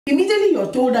Immediately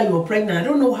you're told that you're pregnant. I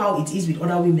don't know how it is with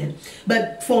other women,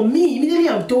 but for me, immediately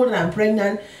I'm told that I'm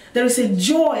pregnant, there is a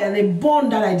joy and a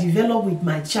bond that I develop with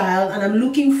my child, and I'm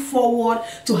looking forward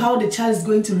to how the child is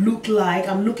going to look like.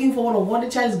 I'm looking forward to what the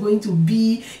child is going to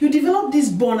be. You develop this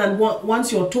bond, and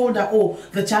once you're told that, oh,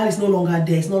 the child is no longer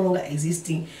there, it's no longer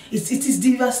existing, it is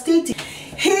devastating.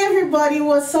 Hey everybody,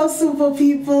 what's up, super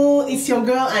people? It's your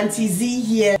girl Auntie Z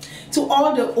here. To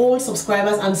all the old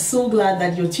subscribers, I'm so glad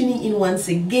that you're tuning in once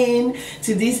again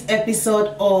to this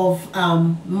episode of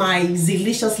my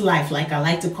Zilicious life, like I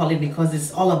like to call it, because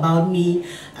it's all about me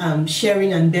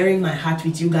sharing and bearing my heart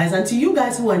with you guys. And to you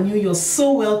guys who are new, you're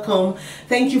so welcome.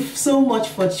 Thank you so much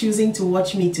for choosing to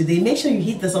watch me today. Make sure you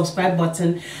hit the subscribe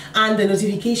button and the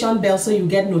notification bell so you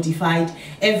get notified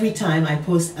every time I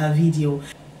post a video.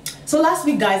 So last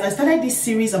week, guys, I started this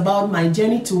series about my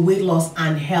journey to weight loss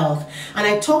and health, and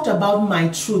I talked about my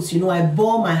truths. You know, I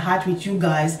bore my heart with you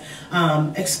guys,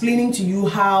 explaining to you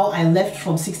how I left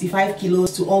from 65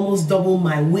 kilos to almost double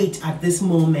my weight at this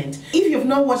moment. If you've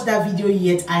not watched that video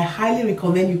yet, I highly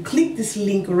recommend you click this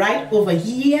link right over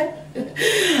here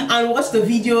and watch the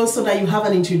video so that you have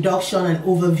an introduction and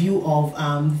overview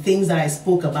of things that I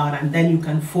spoke about, and then you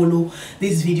can follow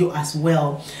this video as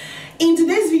well. In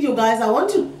today's video, guys, I want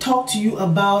to talk to you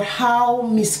about how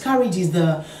miscarriages,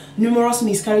 the numerous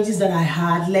miscarriages that I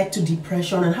had, led to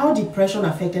depression, and how depression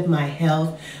affected my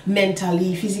health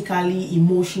mentally, physically,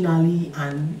 emotionally,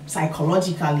 and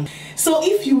psychologically. So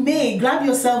if you may, grab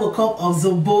yourself a cup of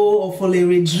zobo or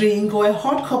folere drink, or a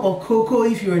hot cup of cocoa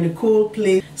if you're in a cold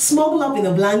place. Smuggle up in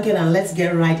a blanket and let's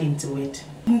get right into it.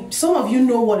 Some of you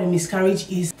know what a miscarriage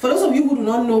is. For those of you who do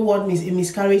not know what a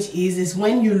miscarriage is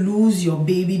when you lose your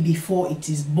baby before it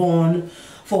is born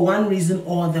for one reason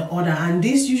or the other, and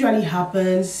this usually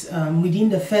happens within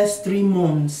the first 3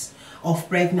 months of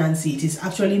pregnancy. It is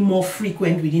actually more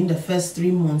frequent within the first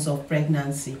 3 months of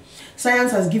pregnancy.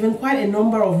 Science has given quite a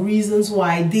number of reasons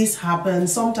why this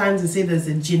happens. Sometimes they say there's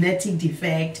a genetic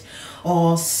defect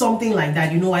or something like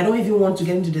that. You know, I don't even want to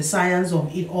get into the science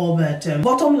of it all, but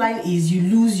bottom line is you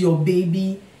lose your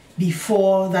baby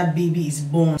before that baby is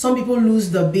born. Some people lose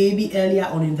the baby earlier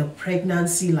on in the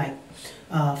pregnancy, like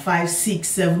 5, 6,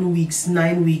 7 weeks,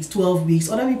 9 weeks, 12 weeks.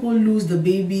 Other people lose the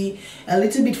baby a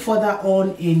little bit further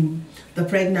on in the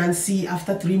pregnancy,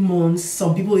 after 3 months.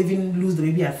 Some people even lose the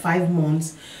baby at 5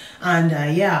 months.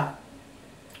 And yeah,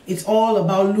 it's all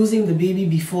about losing the baby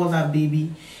before that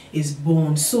baby is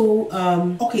born. So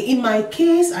okay, in my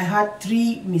case, I had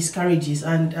 3 miscarriages,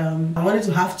 and I wanted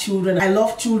to have children. I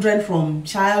love children from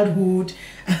childhood.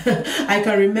 I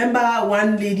can remember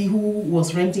one lady who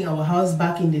was renting our house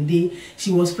back in the day.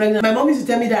 She was pregnant. My mom used to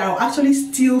tell me that I'll actually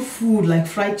steal food like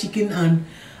fried chicken and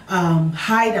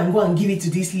hide and go and give it to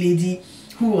this lady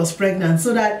who was pregnant,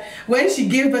 so that when she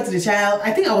gave birth to the child, I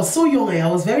think I was so young, I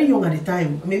was very young at the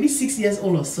time, maybe 6 years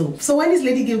old or so. So when this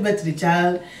lady gave birth to the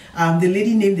child, the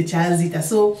lady named the child Zita.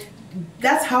 So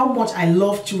that's how much I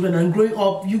love children. And growing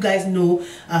up, you guys know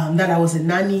that I was a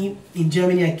nanny in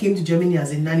Germany. I came to Germany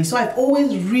as a nanny, so I've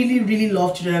always really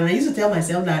loved children. And I used to tell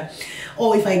myself that,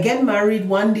 oh, if I get married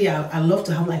one day, I'd love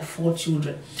to have like 4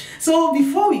 children. So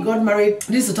before we got married,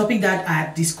 this is a topic that I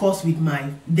had discussed with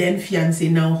my then fiance,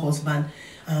 now husband.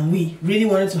 We really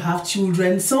wanted to have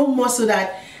children, so much so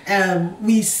that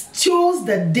we chose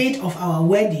the date of our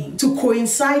wedding to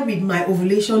coincide with my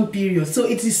ovulation period. So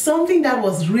it is something that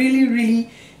was really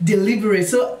deliberate.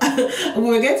 So we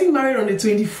were getting married on the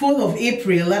 24th of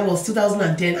April, that was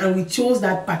 2010, and we chose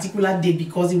that particular date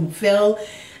because it fell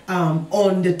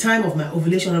on the time of my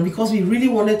ovulation, and because we really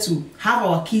wanted to have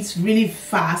our kids really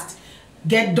fast,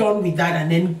 get done with that,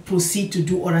 and then proceed to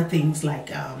do other things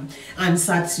like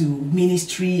answer to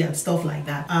ministry and stuff like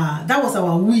that. That was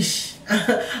our wish.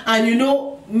 And you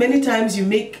know, many times you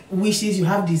make wishes, you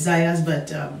have desires,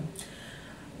 but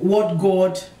what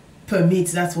God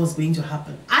permits, that's what's going to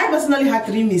happen. I personally had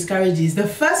 3 miscarriages. The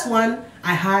first one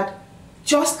I had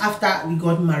just after we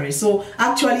got married. So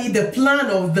actually the plan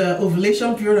of the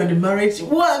ovulation period and the marriage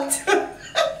worked.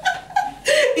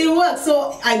 It worked.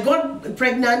 So I got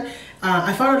pregnant.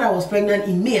 I found out I was pregnant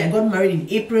in May. I got married in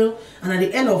April, and at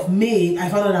the end of May, I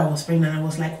found out I was pregnant. I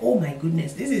was like, oh my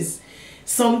goodness, this is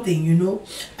something, you know.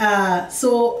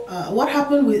 What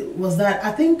happened was that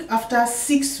I think after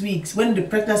 6 weeks, when the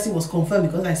pregnancy was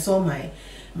confirmed, because I saw my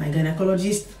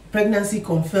gynecologist, pregnancy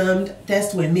confirmed,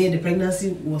 tests were made, the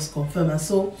pregnancy was confirmed. And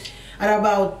so at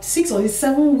about 6 or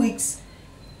 7 weeks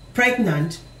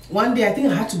pregnant, one day I think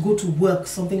I had to go to work,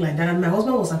 something like that, and my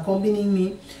husband was accompanying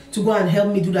me to go and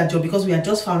help me do that job because we had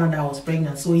just found out that I was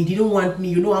pregnant. So he didn't want me,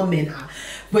 you know how men are,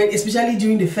 but especially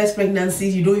during the first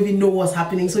pregnancies, you don't even know what's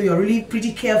happening, so you're really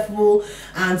pretty careful.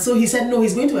 And so he said no,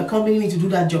 he's going to accompany me to do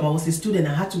that job. I was a student,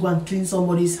 I had to go and clean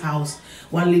somebody's house,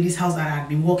 one lady's house that I had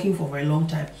been working for a long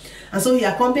time. And so he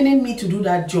accompanied me to do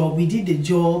that job. We did the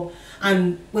job,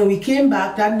 and when we came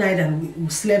back that night and we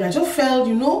slept, I just felt,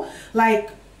 you know, like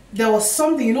there was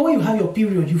something, you know, when you have your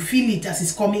period, you feel it as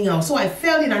it's coming out. So I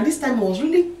felt it, and this time it was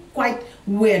really quite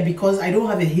weird because I don't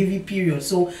have a heavy period.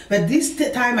 So but this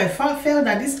time I felt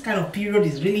that this kind of period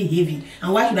is really heavy,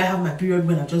 and why should I have my period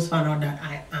when I just found out that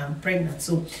I am pregnant?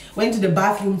 So went to the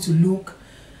bathroom to look,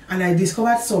 and I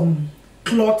discovered some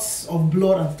clots of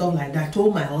blood and stuff like that. I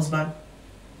told my husband.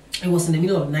 It was in the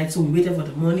middle of the night, so we waited for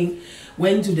the morning,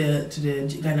 went to the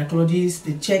gynecologist.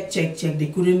 They checked, they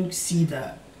couldn't see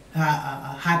the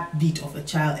heartbeat of a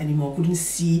child anymore, couldn't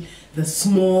see the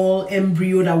small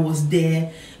embryo that was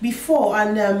there before.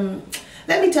 And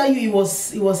let me tell you, it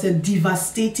was a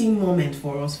devastating moment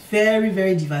for us, very,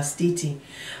 very devastating.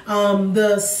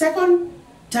 The second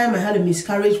time I had a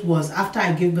miscarriage was after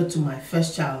I gave birth to my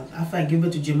first child, after I gave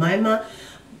birth to Jemima.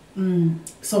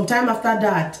 Sometime after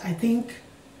that, I think,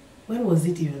 when was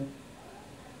it even?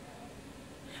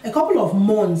 A couple of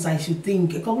months, I should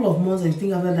think.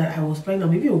 After that, I was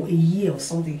pregnant, maybe a year or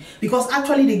something. Because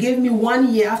actually, they gave me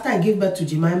 1 year after I gave birth to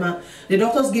Jemima. The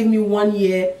doctors gave me 1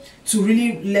 year to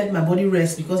really let my body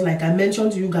rest. Because, like I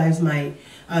mentioned to you guys, my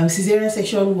cesarean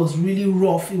section was really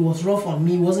rough. It was rough on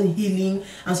me. It wasn't healing.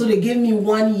 And so they gave me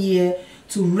 1 year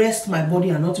to rest my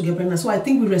body and not to get pregnant. So I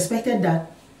think we respected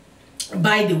that.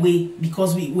 By the way,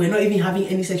 because we were not even having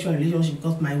any sexual relationship,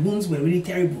 because my wounds were really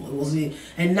terrible. It was a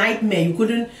nightmare. You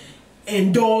couldn't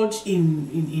indulge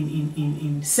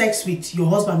in sex with your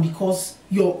husband because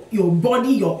your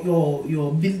body,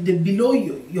 the below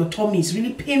your tummy is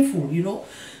really painful, you know.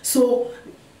 So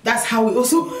that's how we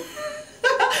also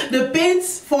the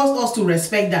pains forced us to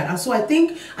respect that. And so I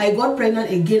think I got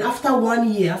pregnant again after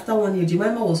 1 year.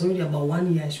 Jemima was already about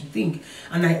 1 year, I should think.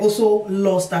 And I also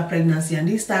lost that pregnancy. And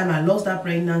this time I lost that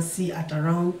pregnancy at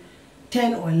around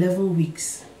 10 or 11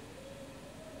 weeks.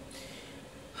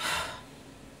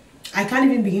 I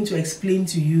can't even begin to explain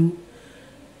to you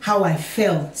how I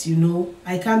felt, you know.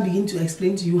 I can't begin to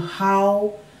explain to you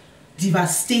how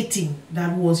devastating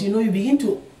that was. You know, you begin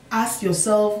to ask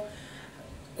yourself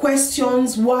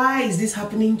questions. Why is this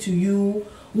happening to you?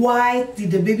 Why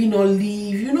did the baby not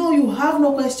leave? You know, you have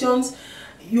no questions.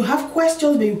 You have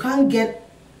questions, but you can't get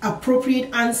appropriate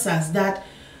answers that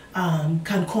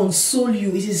can console you.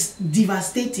 It is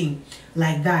devastating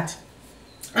like that.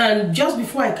 And just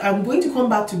before I'm going to come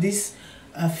back to these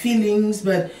feelings,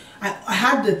 but I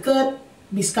had the third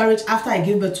miscarriage after I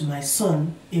gave birth to my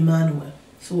son, Emmanuel.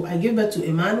 So I gave birth to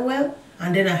Emmanuel,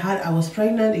 and then I was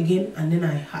pregnant again, and then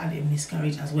I had a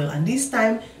miscarriage as well. And this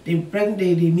time the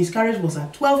miscarriage was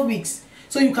at 12 weeks.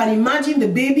 So you can imagine the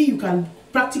baby, you can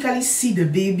practically see the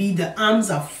baby. The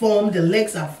arms are formed, the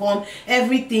legs are formed,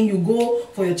 everything. You go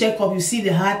for your checkup, you see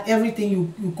the heart, everything.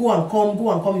 You go and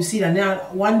come, you see that. Now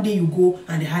one day you go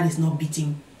and the heart is not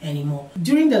beating anymore.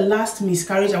 During the last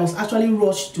miscarriage, I was actually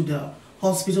rushed to the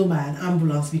hospital by an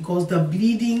ambulance because the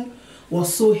bleeding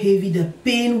was so heavy, the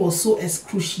pain was so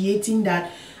excruciating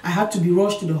that I had to be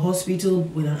rushed to the hospital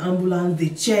with an ambulance. They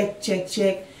check.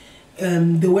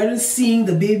 They weren't seeing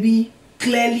the baby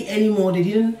clearly anymore. They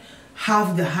didn't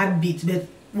have the heartbeat, but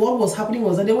what was happening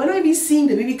was that they were not even seeing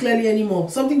the baby clearly anymore.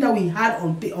 Something that we had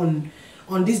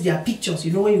on this, their pictures.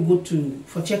 You know, when you go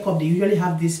for checkup, they usually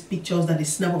have these pictures that they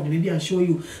snap of the baby and show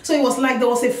you. So it was like there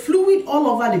was a fluid all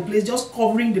over the place, just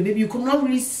covering the baby. You could not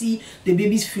really see the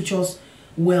baby's features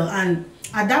well. And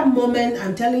at that moment,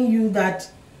 I'm telling you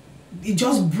that it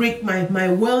just broke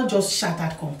my world, just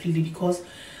shattered completely, because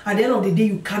at the end of the day,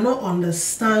 you cannot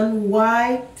understand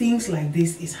why things like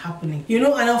this is happening, you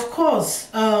know. And of course,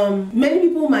 many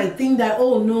people might think that,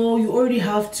 oh no, you already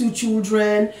have 2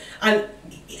 children. And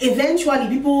eventually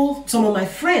people, some of my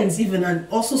friends even, and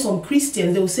also some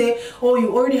Christians, they will say, oh,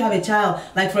 you already have a child.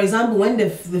 Like, for example, when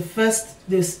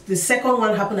the second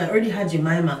one happened, I already had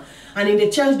Jemima. And in the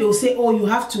church, they will say, oh, you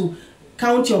have to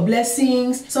count your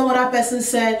blessings. Some other person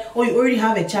said, oh, you already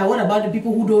have a child. What about the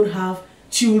people who don't have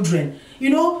children? You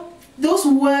know, those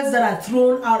words that are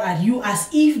thrown out at you as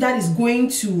if that is going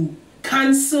to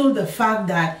cancel the fact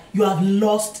that you have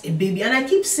lost a baby. And I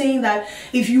keep saying that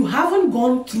if you haven't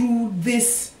gone through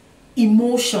these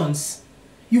emotions,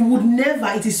 you would never,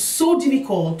 it is so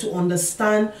difficult to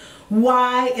understand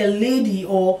why a lady,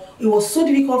 or it was so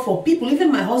difficult for people,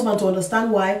 even my husband, to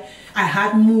understand why I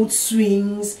had mood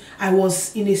swings. I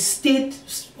was in a state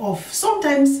of,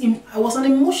 sometimes I was an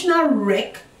emotional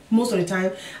wreck most of the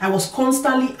time. I was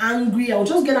constantly angry. I would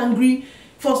just get angry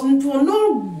for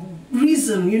no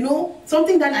reason, you know,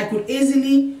 something that I could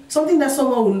easily, something that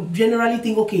someone would generally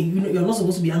think, okay, you know, you're not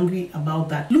supposed to be angry about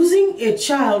that. Losing a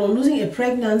child or losing a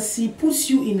pregnancy puts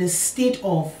you in a state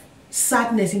of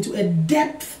sadness, into a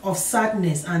depth of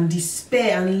sadness and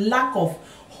despair and lack of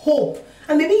hope,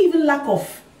 and maybe even lack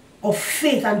of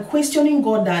faith, and questioning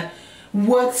God that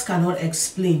words cannot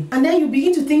explain. And then you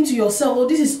begin to think to yourself, oh,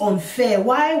 this is unfair.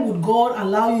 Why would God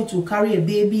allow you to carry a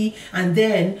baby and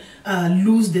then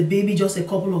lose the baby just a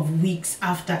couple of weeks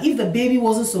after? If the baby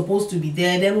wasn't supposed to be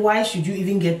there, then why should you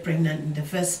even get pregnant in the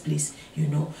first place, you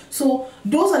know? So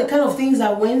those are the kind of things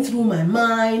that went through my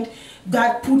mind,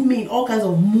 that put me in all kinds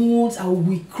of moods. I would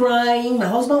be crying. My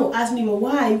husband would ask me, well,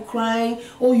 why are you crying?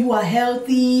 Oh, you are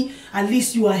healthy. At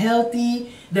least you are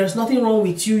healthy. There's nothing wrong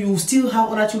with you. You still have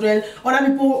other children. Other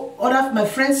people, my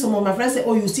friends, some of my friends say,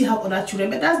 oh, you still have other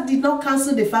children. But that did not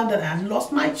cancel the fact that I had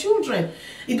lost my children.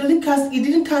 It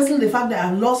didn't cancel the fact that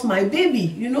I've lost my baby.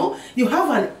 You know, you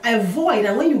have a void,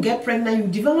 and when you get pregnant,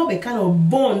 you develop a kind of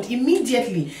bond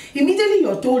immediately. Immediately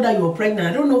you're told that you're pregnant.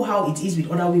 I don't know how it is with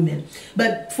other women,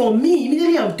 but for me,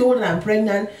 immediately I'm told that I'm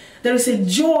pregnant, there is a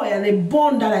joy and a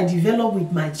bond that I develop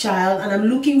with my child, and I'm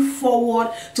looking forward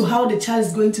to how the child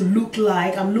is going to look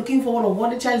like. I'm looking forward to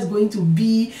what the child is going to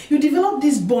be. You develop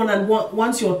this bond, and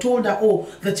once you're told that, oh,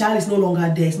 the child is no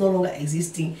longer there, it's no longer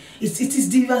existing, it is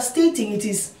devastating.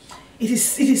 It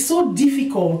is so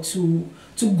difficult to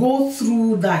go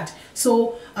through that.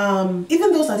 So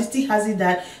even though statistics has it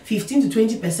that 15 to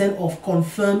 20% of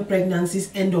confirmed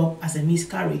pregnancies end up as a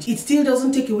miscarriage, it still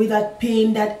doesn't take away that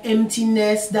pain, that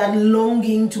emptiness, that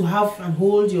longing to have and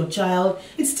hold your child.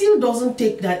 It still doesn't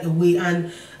take that away.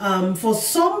 And for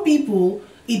some people,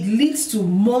 it leads to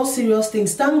more serious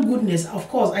things. Thank goodness. Of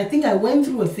course, I think I went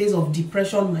through a phase of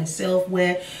depression myself,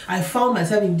 where I found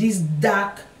myself in this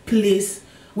dark place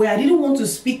where I didn't want to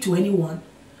speak to anyone.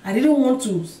 I didn't want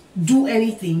to do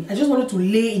anything. I just wanted to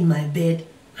lay in my bed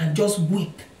and just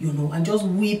weep, you know, and just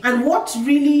weep. And what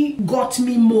really got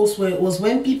me most was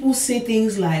when people say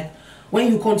things like,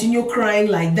 when you continue crying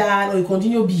like that, or you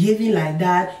continue behaving like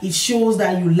that, it shows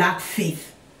that you lack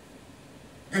faith.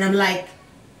 And I'm like,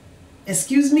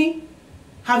 excuse me?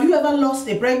 Have you ever lost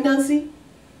a pregnancy?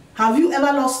 Have you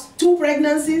ever lost 2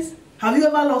 pregnancies? Have you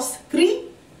ever lost 3?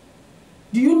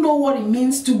 Do you know what it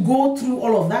means to go through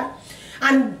all of that?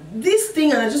 And this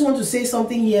thing, and I just want to say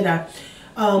something here, that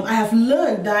I have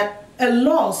learned that a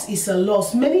loss is a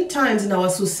loss. Many times in our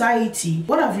society,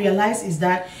 what I've realized is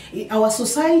that our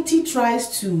society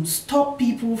tries to stop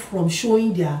people from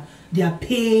showing their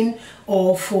pain,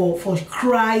 or for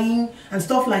crying and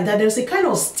stuff like that. There's a kind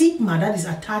of stigma that is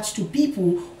attached to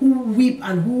people who weep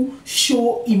and who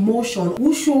show emotion,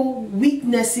 who show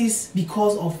weaknesses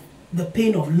because of the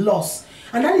pain of loss.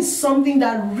 And that is something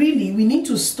that really we need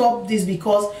to stop this,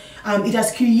 because it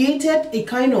has created a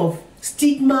kind of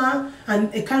stigma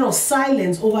and a kind of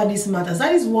silence over these matters.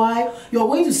 That is why you're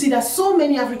going to see that so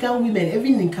many African women,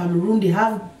 even in Cameroon, they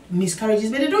have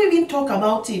miscarriages, but they don't even talk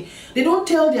about it. They don't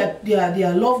tell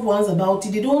their loved ones about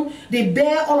it. They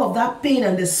bear all of that pain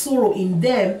and the sorrow in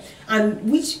them,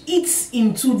 and which eats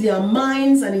into their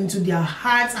minds and into their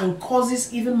hearts and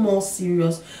causes even more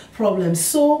serious problems.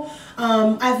 So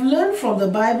I've learned from the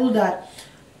Bible that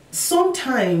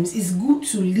sometimes it's good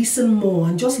to listen more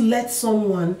and just let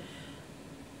someone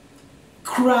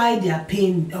cry their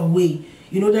pain away.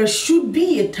 You know, there should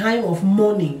be a time of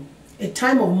mourning. A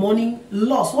time of mourning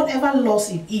loss, whatever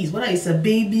loss it is, whether it's a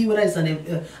baby, whether it's an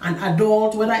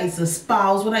adult, whether it's a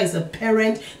spouse, whether it's a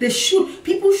parent.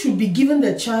 People should be given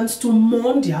the chance to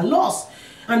mourn their loss.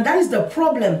 And that is the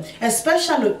problem,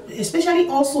 especially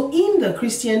also in the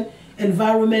Christian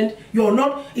environment.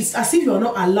 It's as if you're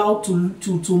not allowed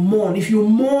to mourn. If you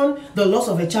mourn the loss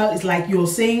of a child, it's like you're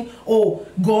saying, oh,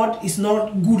 God is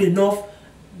not good enough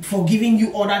for giving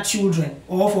you other children,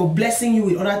 or for blessing you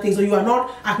with other things, or you are not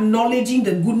acknowledging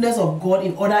the goodness of God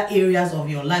in other areas of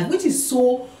your life, which is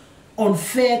so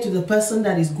unfair to the person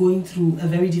that is going through a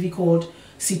very difficult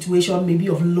situation, maybe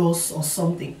of loss or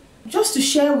something. Just to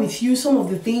share with you some of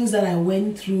the things that I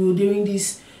went through during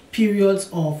these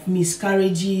periods of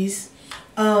miscarriages.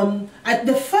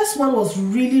 The first one was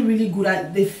really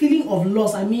good. The feeling of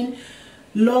loss, I mean,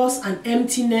 loss and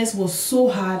emptiness was so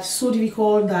hard, so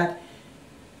difficult, that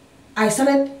I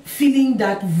started feeling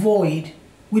that void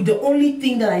with the only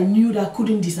thing that I knew that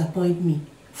couldn't disappoint me: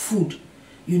 food.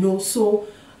 You know, so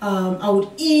I would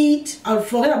eat. I would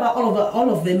forget about all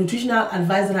of the nutritional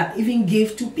advice that I even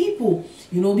gave to people,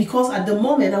 you know, because at the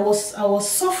moment I was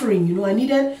suffering, you know. I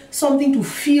needed something to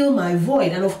fill my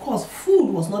void, and of course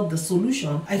food was not the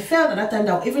solution. I felt at that time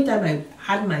that every time I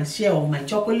had my share of my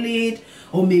chocolate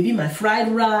or maybe my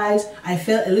fried rice, I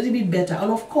felt a little bit better.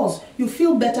 And of course you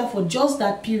feel better for just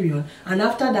that period, and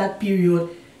after that period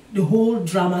the whole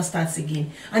drama starts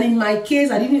again. And in my case,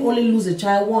 I didn't only lose a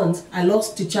child once, I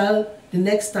lost the child the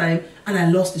next time, and I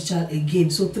lost the child again.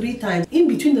 So 3 times. In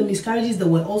between the miscarriages, there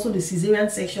were also the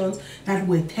cesarean sections that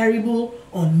were terrible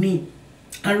on me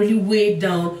and really weighed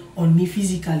down on me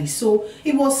physically. So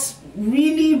it was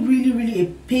really a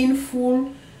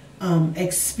painful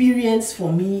experience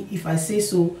for me, if I say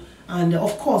so. And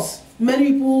of course,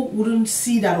 many people wouldn't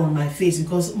see that on my face,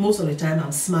 because most of the time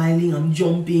I'm smiling, I'm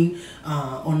jumping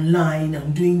online,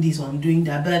 I'm doing this or I'm doing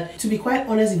that. But to be quite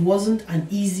honest, it wasn't an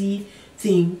easy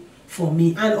thing for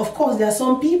me. And of course, there are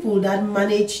some people that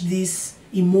manage these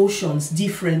emotions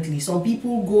differently. Some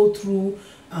people go through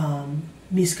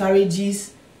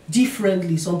miscarriages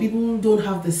differently. Some people don't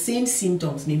have the same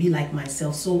symptoms, maybe like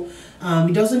myself. So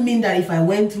it doesn't mean that if I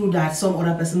went through that, some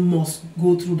other person must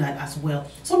go through that as well.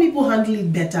 Some people handle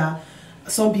it better,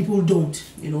 some people don't.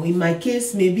 You know, in my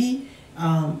case, maybe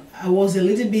I was a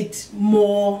little bit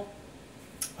more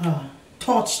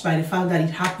touched by the fact that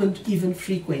it happened even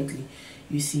frequently.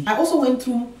 You see, I also went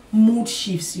through mood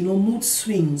shifts, you know, mood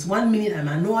swings. 1 minute I'm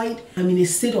annoyed, I'm in a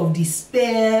state of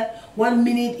despair. 1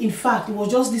 minute, in fact, it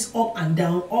was just this up and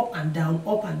down, up and down,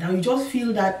 up and down. You just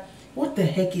feel that, what the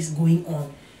heck is going on?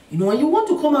 You know, and you want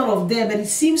to come out of there, but it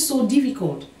seems so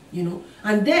difficult, you know.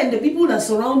 And then the people that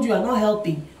surround you are not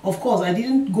helping. Of course, I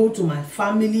didn't go to my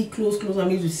family, close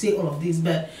family, to say all of this,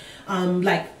 but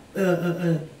like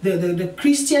the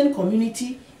Christian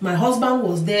community, my husband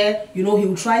was there, you know. He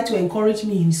would try to encourage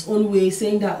me in his own way,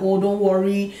 saying that, oh, don't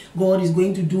worry, God is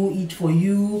going to do it for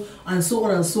you, and so on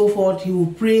and so forth. He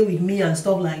would pray with me and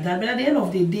stuff like that. But at the end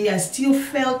of the day, I still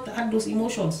had those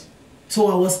emotions. So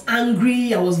I was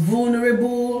angry, I was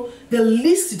vulnerable. The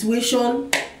least situation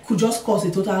could just cause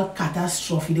a total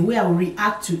catastrophe. The way I would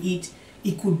react to it,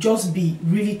 it could just be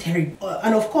really terrible.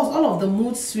 And of course, all of the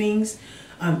mood swings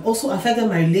also affected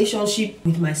my relationship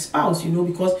with my spouse, you know,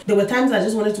 because there were times I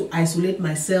just wanted to isolate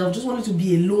myself, just wanted to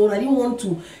be alone. I didn't want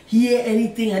to hear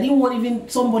anything. I didn't want even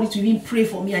somebody to even pray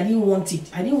for me. I didn't want it.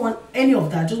 I didn't want any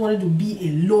of that. I just wanted to be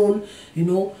alone, you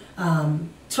know,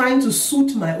 trying to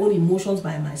soothe my own emotions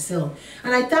by myself.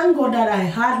 And I thank God that I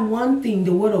had one thing,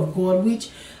 the Word of God, which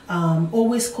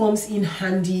always comes in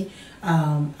handy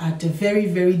at the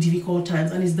very difficult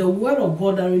times, and it's the Word of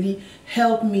God that really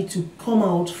helped me to come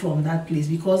out from that place.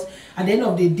 Because at the end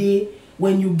of the day,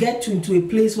 when you get into a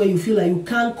place where you feel like you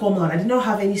can't come out, I did not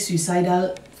have any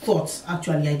suicidal thoughts.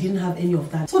 Actually, I didn't have any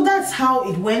of that. So that's how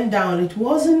it went down. It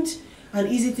wasn't an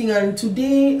easy thing, and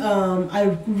today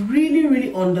I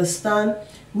really understand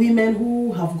women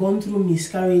who have gone through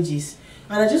miscarriages.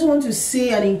 And I just want to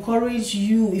say and encourage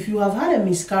you, if you have had a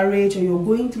miscarriage or you're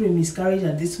going through a miscarriage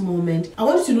at this moment, I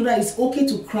want you to know that it's okay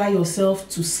to cry yourself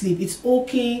to sleep. It's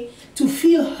okay to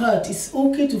feel hurt. It's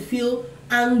okay to feel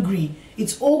angry.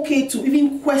 It's okay to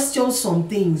even question some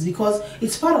things, because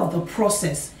it's part of the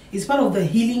process. It's part of the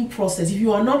healing process. If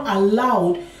you are not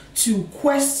allowed to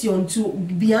question, to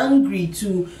be angry,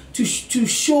 to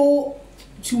show,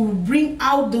 to bring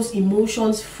out those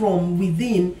emotions from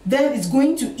within, then it's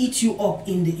going to eat you up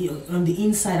on the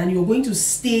inside, and you're going to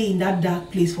stay in that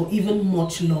dark place for even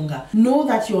much longer. Know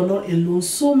that you're not alone.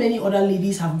 So many other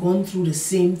ladies have gone through the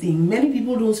same thing. Many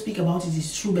people don't speak about it,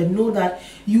 it's true, but know that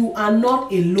you are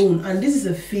not alone, and this is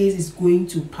a phase, it's going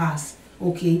to pass.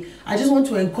 Okay, I just want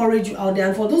to encourage you out there.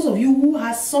 And for those of you who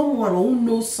has someone or who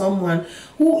knows someone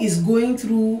who is going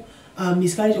through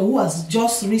miscarriage, or who has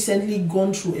just recently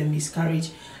gone through a miscarriage,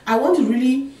 I want to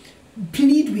really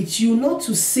plead with you not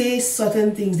to say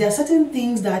certain things. There are certain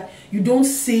things that you don't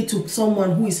say to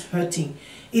someone who is hurting.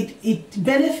 It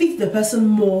benefits the person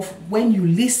more when you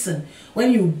listen,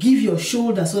 when you give your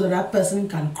shoulder so that that person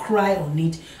can cry on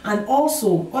it. And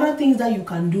also other things that you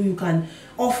can do, you can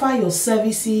offer your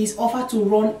services, offer to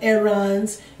run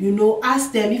errands, you know,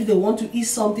 ask them if they want to eat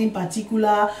something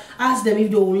particular, ask them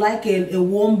if they would like a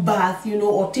warm bath, you know,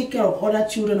 or take care of other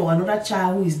children or another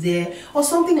child who is there, or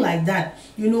something like that,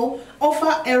 you know.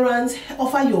 Offer errands,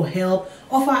 offer your help,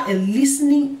 offer a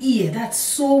listening ear. That's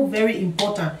so very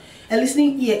important. A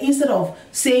listening ear, instead of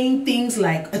saying things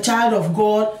like a child of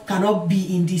God cannot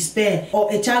be in despair,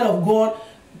 or a child of God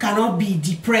cannot be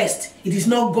depressed, it is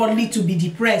not godly to be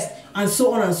depressed, and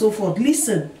so on and so forth.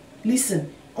 Listen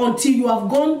until you have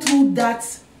gone through that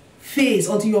phase,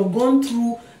 until you have gone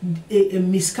through a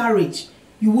miscarriage,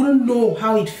 you wouldn't know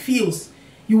how it feels.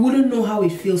 You wouldn't know how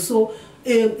it feels. So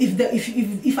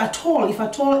if at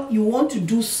all you want to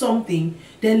do something,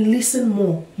 then listen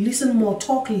more,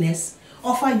 talk less,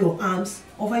 offer your arms,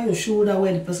 offer your shoulder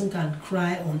where the person can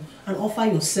cry on, and offer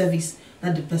your service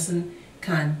that the person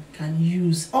can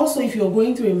use. Also, if you're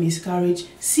going through a miscarriage,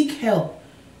 seek help.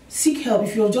 Seek help.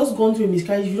 If you've just gone through a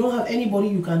miscarriage, if you don't have anybody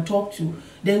you can talk to,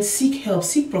 then seek help.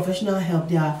 Seek professional help.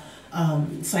 There are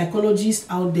psychologists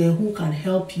out there who can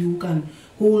help you, can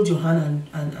hold your hand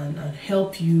and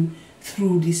help you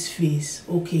through this phase.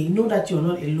 Okay, know that you're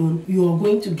not alone. You are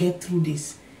going to get through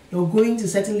this. You're going to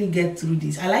certainly get through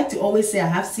this. I like to always say I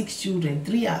have 6 children.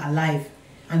 3 are alive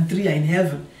and 3 are in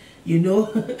heaven, you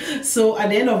know. So at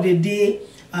the end of the day,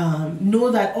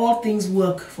 know that all things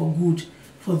work for good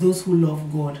for those who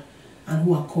love God and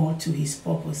who are called to his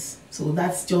purpose. So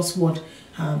that's just what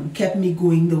kept me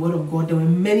going, the word of God. There were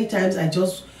many times I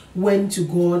just went to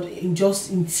God in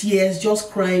tears, just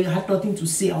crying. I had nothing to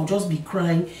say. I'll just be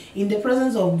crying in the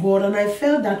presence of God, and I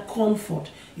felt that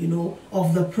comfort, you know,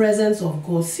 of the presence of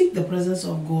God. Seek the presence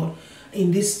of God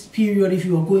in this period. If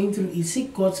you are going through it,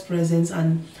 seek God's presence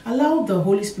and allow the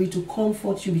Holy Spirit to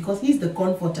comfort you, because he's the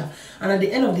comforter. And at the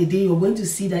end of the day, you're going to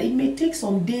see that it may take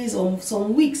some days or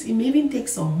some weeks, it may even take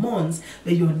some months,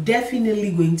 but you're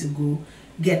definitely going to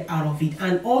get out of it.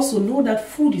 And also know that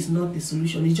food is not the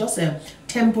solution. It's just a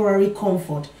temporary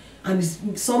comfort, and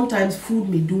sometimes food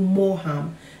may do more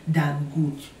harm than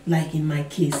good, like in my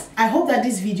case. I hope that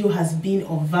this video has been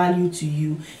of value to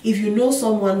you. If you know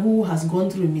someone who has gone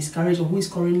through a miscarriage or who is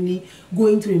currently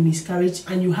going through a miscarriage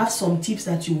and you have some tips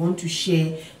that you want to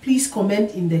share, please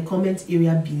comment in the comment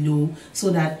area below so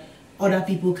that other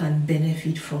people can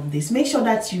benefit from this. Make sure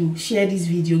that you share this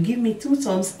video, give me 2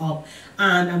 thumbs up,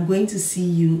 and I'm going to see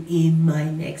you in my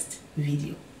next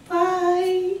video.